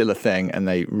is still a thing and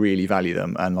they really value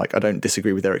them, and like I don't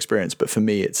disagree with their experience, but for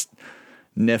me it's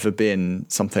never been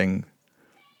something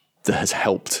that has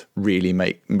helped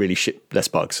really ship less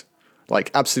bugs.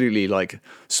 Like absolutely, like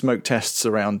smoke tests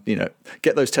around,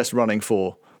 get those tests running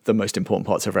for the most important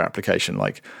parts of our application.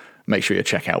 Like make sure your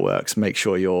checkout works, make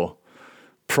sure your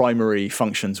primary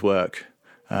functions work,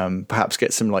 perhaps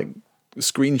get some like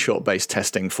screenshot based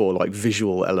testing for like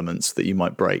visual elements that you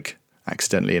might break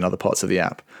accidentally in other parts of the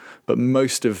app. But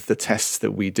most of the tests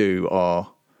that we do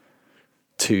are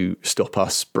to stop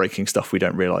us breaking stuff we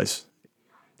don't realize.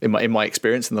 In my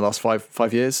experience in the last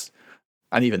five years,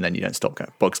 and even then you don't stop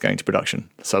bugs going to production.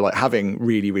 So like having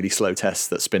really, really slow tests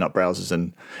that spin up browsers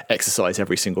and exercise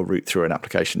every single route through an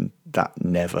application, that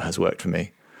never has worked for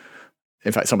me.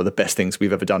 In fact, some of the best things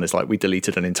we've ever done is like we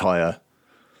deleted an entire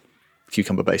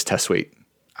Cucumber-based test suite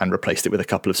and replaced it with a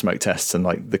couple of smoke tests, and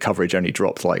like the coverage only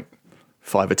dropped like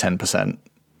 5 or 10%.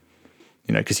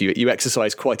 Because you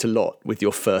exercise quite a lot with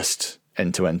your first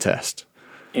end-to-end test.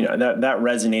 That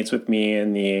resonates with me.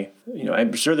 And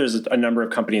I'm sure there's a number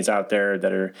of companies out there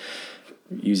that are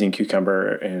using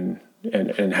Cucumber and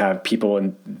have people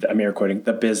in, I'm air quoting,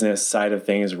 the business side of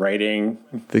things writing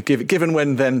the given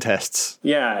when then tests.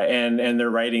 Yeah. And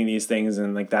they're writing these things,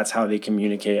 and like, that's how they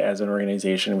communicate as an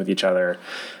organization with each other.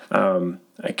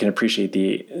 I can appreciate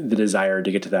the desire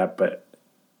to get to that, but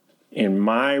in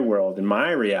my world, in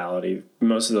my reality,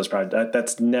 most of those projects,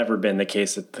 that's never been the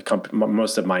case at the company.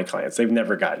 Most of my clients, they've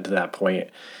never gotten to that point.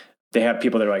 They have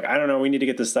people that are like, I don't know, we need to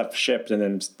get this stuff shipped. And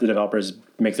then the developers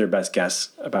make their best guess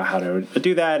about how to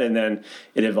do that. And then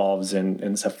it evolves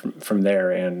and stuff from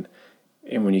there. And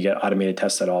when you get automated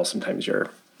tests at all, sometimes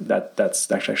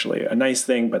that's actually a nice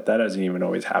thing, but that doesn't even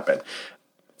always happen.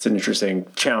 It's an interesting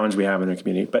challenge we have in the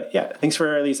community. But yeah, thanks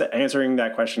for at least answering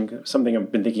that question. Something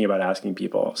I've been thinking about asking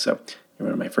people. So you're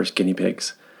one of my first guinea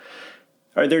pigs.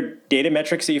 Are there data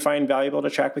metrics that you find valuable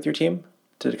to track with your team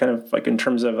to kind of like in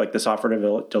terms of like the software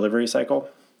delivery cycle?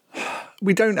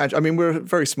 We don't actually. I mean, we're a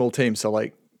very small team, so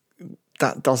like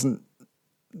that doesn't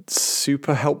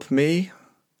super help me.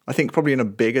 I think probably in a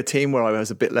bigger team where I was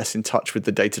a bit less in touch with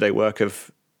the day-to-day work of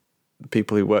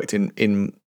people who worked in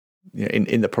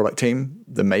the product team,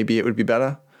 then maybe it would be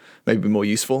better, maybe more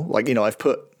useful. Like,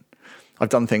 I've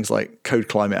done things like Code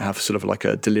Climate have sort of like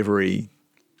a delivery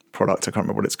product, I can't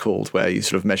remember what it's called, where you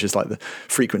sort of measures like the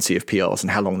frequency of PRs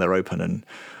and how long they're open and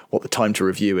what the time to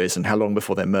review is and how long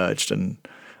before they're merged. And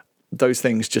those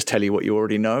things just tell you what you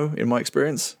already know, in my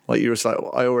experience. Like you're just like,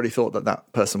 I already thought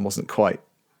that person wasn't quite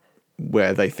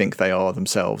where they think they are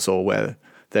themselves or where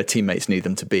their teammates need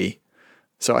them to be.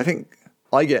 So I think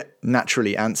I get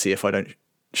naturally antsy if I don't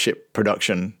ship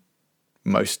production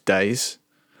most days,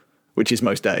 which is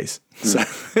most days. So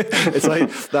it's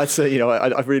like, that's,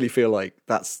 I really feel like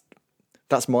that's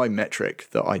my metric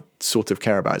that I sort of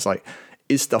care about. It's like,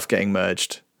 is stuff getting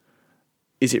merged?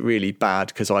 Is it really bad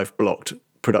because I've blocked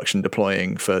production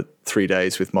deploying for 3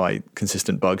 days with my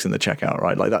consistent bugs in the checkout,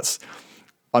 right? Like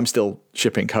I'm still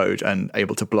shipping code and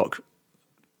able to block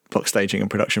staging and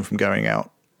production from going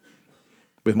out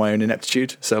with my own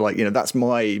ineptitude. So like, that's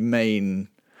my main,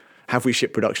 have we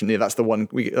shipped production? Yeah, that's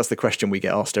the question we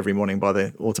get asked every morning by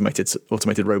the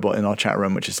automated robot in our chat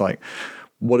room, which is like,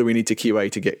 what do we need to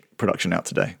QA to get production out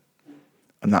today?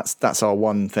 And that's our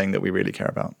one thing that we really care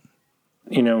about.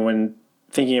 When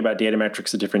thinking about data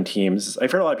metrics of different teams,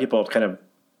 I've heard a lot of people kind of,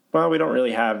 well, we don't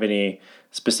really have any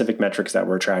specific metrics that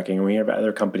we're tracking. And we have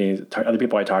other companies, other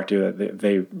people I talk to,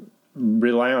 they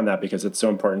rely on that because it's so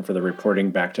important for the reporting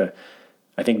back to,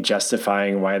 I think,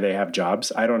 justifying why they have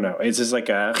jobs. I don't know. It's just like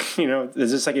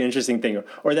it's just like an interesting thing,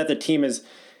 or that the team is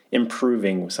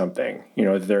improving something.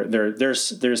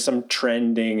 There's some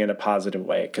trending in a positive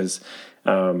way because,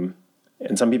 and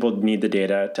some people need the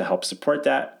data to help support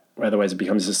that. Otherwise, it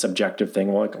becomes a subjective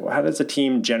thing. Well, like, how does the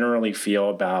team generally feel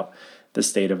about the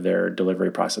state of their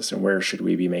delivery process, and where should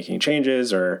we be making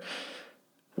changes, or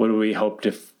what do we hope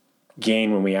to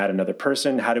gain when we add another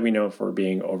person? How do we know if we're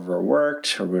being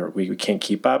overworked or we can't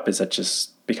keep up? Is that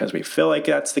just because we feel like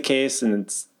that's the case? And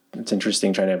it's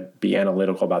interesting trying to be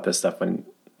analytical about this stuff when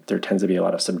there tends to be a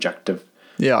lot of subjective.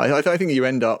 Yeah, I think you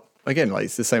end up, again, like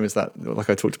it's the same as that, like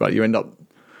I talked about, you end up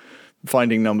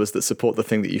finding numbers that support the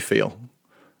thing that you feel.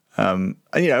 And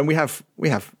we have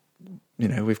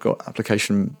we've got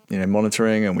application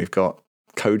monitoring, and we've got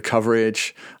code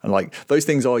coverage, and like those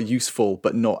things are useful,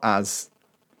 but not as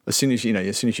soon as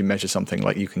you measure something,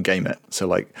 like you can game it. So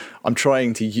like I'm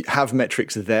trying to have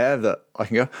metrics there that I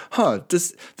can go,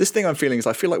 this thing I'm feeling is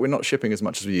I feel like we're not shipping as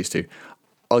much as we used to.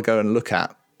 I'll go and look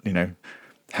at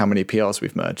how many PRs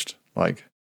we've merged. Like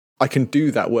I can do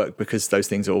that work because those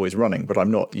things are always running, but I'm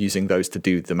not using those to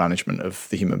do the management of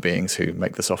the human beings who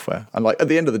make the software. And like at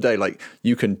the end of the day, like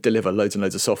you can deliver loads and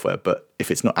loads of software, but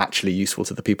if it's not actually useful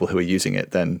to the people who are using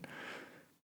it, then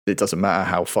it doesn't matter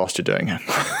how fast you're doing it.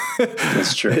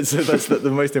 That's true. That's the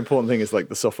most important thing is like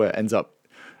the software ends up,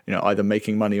 either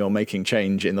making money or making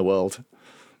change in the world.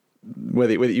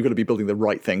 Whether you've got to be building the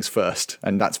right things first,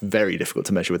 and that's very difficult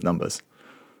to measure with numbers.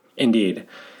 Indeed.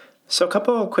 So a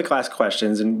couple of quick last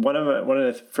questions, and one of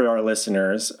the, for our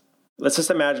listeners, let's just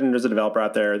imagine there's a developer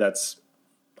out there that's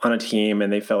on a team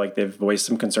and they feel like they've voiced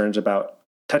some concerns about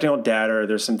technical debt, or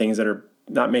there's some things that are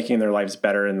not making their lives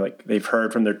better, and like they've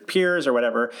heard from their peers or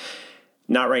whatever.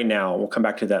 Not right now. We'll come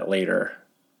back to that later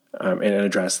and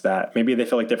address that. Maybe they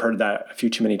feel like they've heard that a few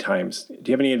too many times.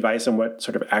 Do you have any advice on what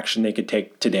sort of action they could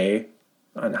take today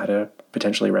on how to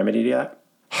potentially remedy that?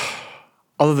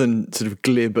 Other than sort of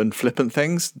glib and flippant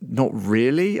things, not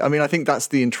really. I mean, I think that's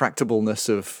the intractableness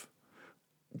of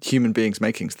human beings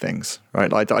making things,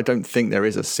 right? I don't think there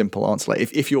is a simple answer. Like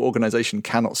if your organization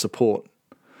cannot support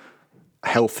a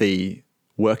healthy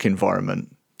work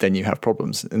environment, then you have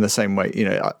problems. In the same way,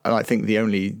 and I think the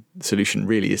only solution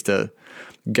really is to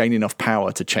gain enough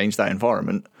power to change that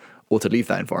environment or to leave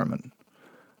that environment.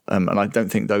 And I don't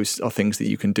think those are things that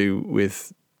you can do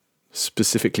with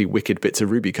specifically wicked bits of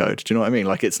Ruby code. Do you know what I mean?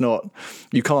 Like it's not,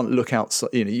 you can't look outside,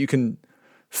 you can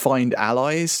find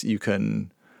allies,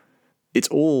 it's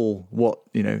all what,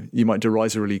 you might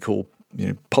derisively call,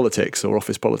 politics or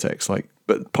office politics.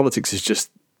 But politics is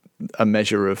just a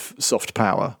measure of soft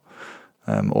power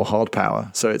or hard power.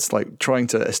 So it's like trying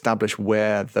to establish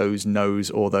where those no's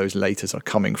or those laters are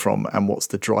coming from and what's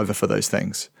the driver for those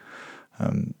things.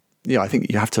 I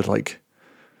think you have to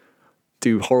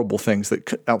do horrible things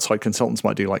that outside consultants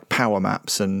might do, like power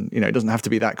maps. And, it doesn't have to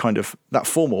be that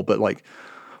formal, but like,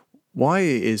 why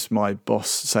is my boss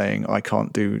saying I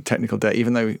can't do technical debt,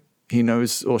 even though he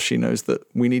knows or she knows that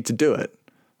we need to do it?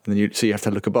 And then you have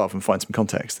to look above and find some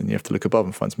context, and you have to look above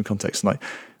and find some context. And like,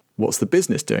 what's the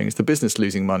business doing? Is the business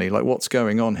losing money? Like, what's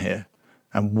going on here?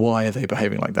 And why are they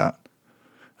behaving like that?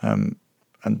 And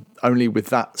only with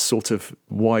that sort of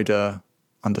wider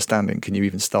understanding can you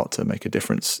even start to make a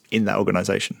difference in that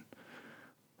organization.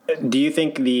 Do you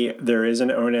think there is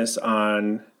an onus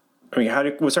on? I mean,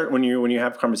 when you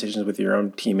have conversations with your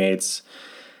own teammates,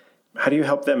 how do you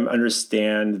help them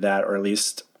understand that, or at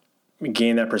least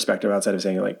gain that perspective outside of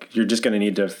saying like you're just going to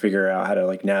need to figure out how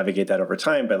to navigate that over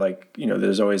time? But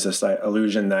there's always this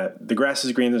illusion that the grass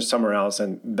is greener somewhere else,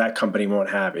 and that company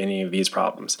won't have any of these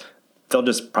problems. They'll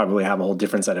just probably have a whole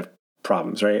different set of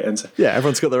problems, right? And so,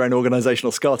 everyone's got their own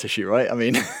organizational scar tissue, right? I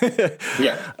mean,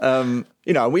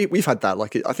 we've had that.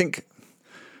 Like, I think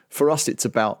for us, it's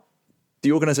about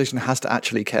the organization has to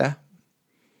actually care,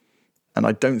 and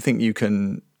I don't think you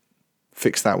can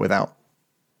fix that without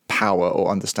power or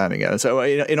understanding it. And so,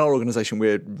 in our organization,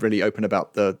 we're really open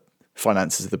about the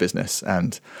finances of the business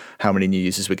and how many new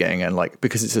users we're getting, and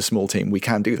because it's a small team, we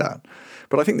can do that.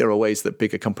 But I think there are ways that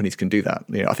bigger companies can do that.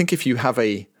 I think if you have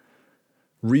a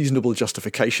reasonable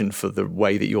justification for the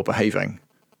way that you're behaving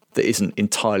that isn't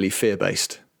entirely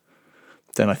fear-based,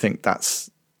 then I think that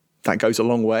goes a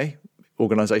long way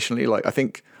organizationally. I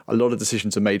think a lot of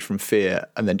decisions are made from fear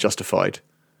and then justified.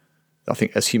 I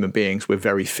think as human beings, we're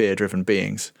very fear-driven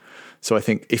beings. So I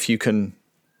think if you can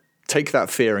take that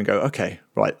fear and go, okay,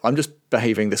 right, I'm just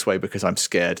behaving this way because I'm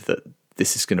scared that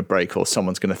this is going to break, or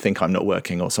someone's going to think I'm not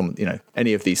working, or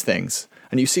any of these things.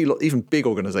 And you see even big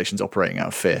organizations operating out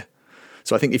of fear.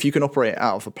 So I think if you can operate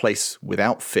out of a place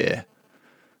without fear,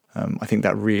 I think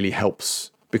that really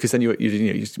helps, because then you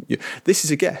this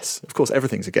is a guess. Of course,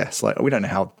 everything's a guess. We don't know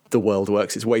how the world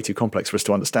works. It's way too complex for us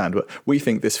to understand. But we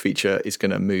think this feature is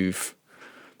going to move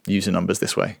user numbers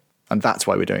this way, and that's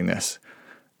why we're doing this.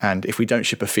 And if we don't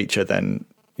ship a feature, then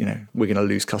we're going to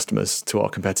lose customers to our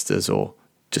competitors, or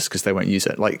just because they won't use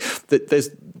it.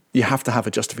 You have to have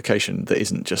a justification that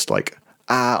isn't just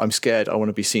I'm scared, I want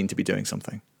to be seen to be doing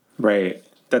something. Right.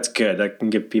 That's good. That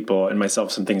can give people and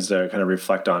myself some things to kind of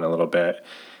reflect on a little bit.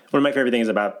 One of my favorite things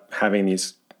about having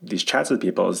these chats with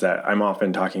people is that I'm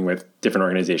often talking with different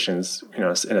organizations, in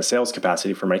a sales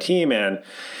capacity for my team. And,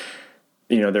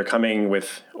 they're coming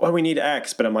with, we need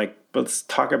X. But I'm like, let's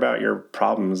talk about your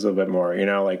problems a little bit more,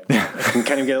 like I can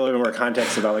kind of get a little bit more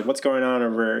context about like what's going on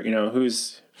over,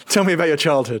 Tell me about your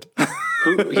childhood.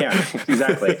 Yeah,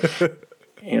 exactly.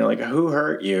 Like who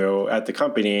hurt you at the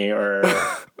company or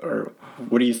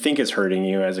what do you think is hurting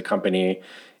you as a company?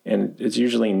 And it's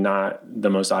usually not the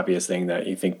most obvious thing that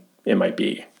you think it might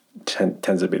be,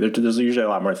 tends to be. There's usually a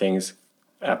lot more things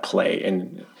at play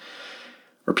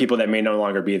or people that may no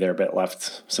longer be there, but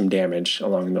left some damage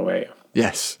along the way.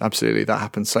 Yes, absolutely. That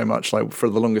happens so much. Like for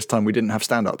the longest time, we didn't have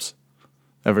stand-ups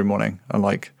every morning. And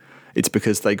like, it's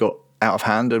because they got out of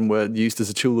hand and were used as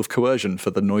a tool of coercion for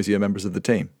the noisier members of the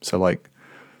team. So like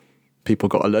people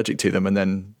got allergic to them and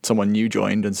then someone new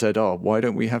joined and said, oh, why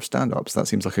don't we have stand-ups? That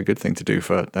seems like a good thing to do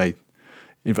for a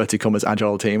inverted commas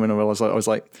agile team. And I was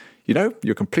like,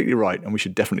 you're completely right. And we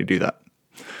should definitely do that.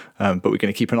 But we're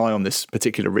going to keep an eye on this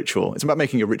particular ritual. It's about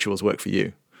making your rituals work for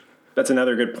you. That's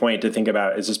another good point to think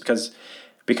about. Is just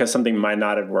because something might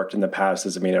not have worked in the past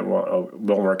doesn't mean it won't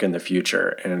work in the future.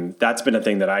 And that's been a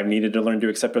thing that I've needed to learn to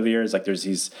accept over the years. Like there's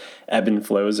these ebb and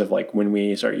flows of like when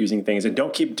we start using things, and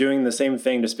don't keep doing the same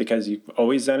thing just because you've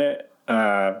always done it.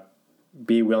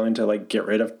 Be willing to like get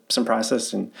rid of some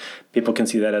process, and people can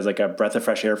see that as like a breath of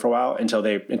fresh air for a while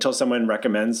until someone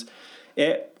recommends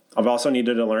it. I've also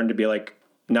needed to learn to be like,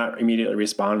 not immediately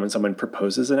respond when someone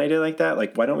proposes an idea like that.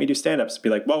 Like, why don't we do stand-ups? Be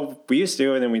like, well, we used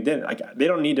to, and then we didn't. Like, they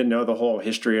don't need to know the whole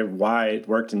history of why it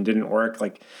worked and didn't work.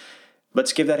 Like,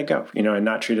 let's give that a go, and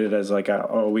not treat it as like,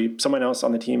 someone else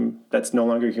on the team that's no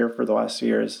longer here for the last 2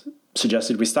 years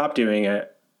suggested we stop doing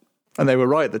it. And they were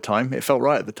right at the time. It felt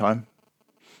right at the time.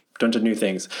 Don't do new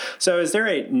things. So is there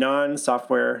a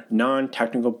non-software,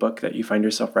 non-technical book that you find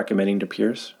yourself recommending to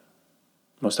peers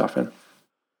most often?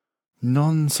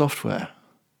 Non-software.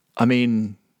 I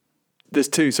mean, there's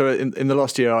two. So in the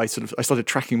last year, I started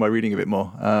tracking my reading a bit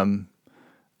more.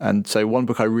 And so one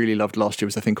book I really loved last year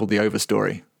was a thing called The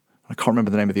Overstory. I can't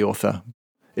remember the name of the author.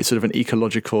 It's sort of an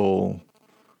ecological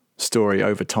story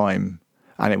over time.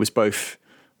 And it was both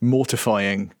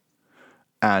mortifying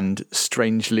and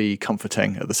strangely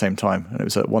comforting at the same time. And it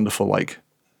was a wonderful, it's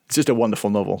just a wonderful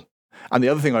novel. And the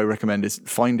other thing I recommend is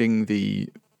finding the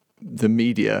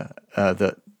media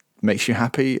that makes you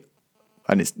happy.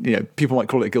 And it's, people might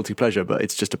call it a guilty pleasure, but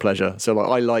it's just a pleasure. So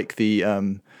I like the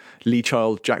Lee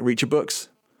Child, Jack Reacher books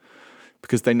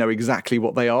because they know exactly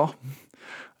what they are.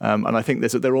 And I think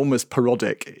they're almost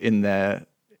parodic in their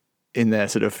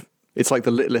sort of, it's like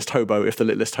The Littlest Hobo, if The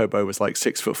Littlest Hobo was like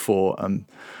 6'4" and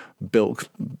built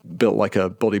like a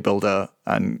bodybuilder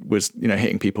and was,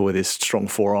 hitting people with his strong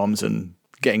forearms and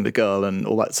getting the girl and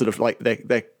all that sort of like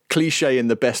they're cliche in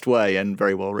the best way and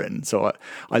very well written. So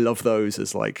I love those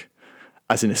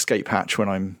as an escape hatch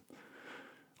when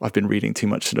I've been reading too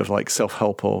much sort of like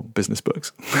self-help or business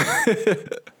books.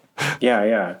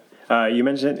 Yeah. You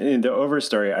mentioned in The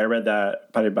Overstory. I read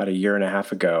that probably about a year and a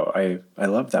half ago. I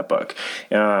love that book.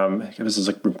 It was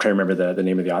like, I'm trying to remember the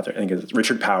name of the author. I think it's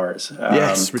Richard Powers.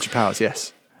 Yes, Richard Powers.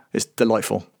 Yes, it's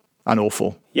delightful and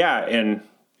awful. Yeah, and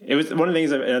it was one of the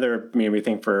things that another made me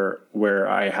think for where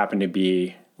I happen to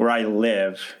be, where I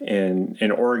live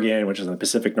in Oregon, which is in the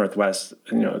Pacific Northwest.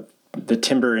 The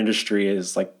timber industry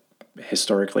is like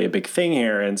historically a big thing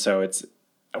here, and so it's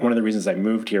one of the reasons I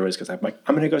moved here was because I'm like,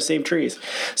 I'm going to go save trees.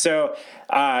 So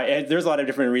there's a lot of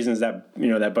different reasons that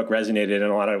that book resonated in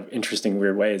a lot of interesting,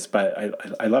 weird ways. But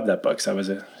I love that book, so it was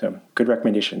a good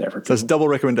recommendation there for people. So it's a double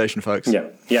recommendation, folks. Yeah.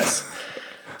 Yes.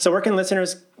 So where can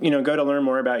listeners go to learn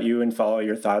more about you and follow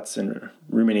your thoughts and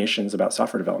ruminations about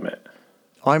software development?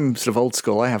 I'm sort of old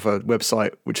school. I have a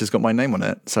website which has got my name on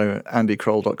it. So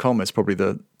andykroll.com is probably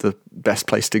the best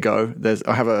place to go.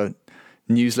 I have a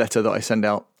newsletter that I send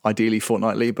out ideally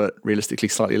fortnightly, but realistically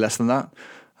slightly less than that,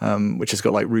 which has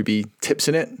got like Ruby tips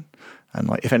in it. And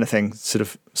like if anything sort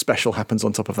of special happens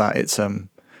on top of that,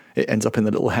 it ends up in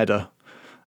the little header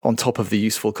on top of the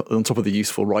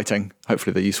useful writing,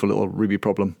 hopefully the useful little Ruby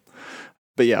problem.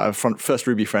 But yeah, First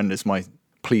Ruby Friend is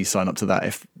please sign up to that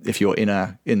if you're in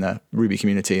the Ruby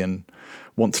community and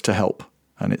want to help.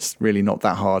 And it's really not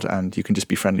that hard, and you can just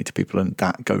be friendly to people, and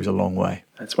that goes a long way.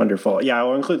 That's wonderful. Yeah,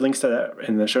 I'll include links to that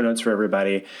in the show notes for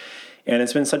everybody. And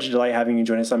it's been such a delight having you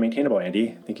join us on Maintainable,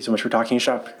 Andy. Thank you so much for talking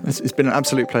shop. It's been an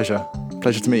absolute pleasure.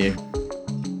 Pleasure to meet you.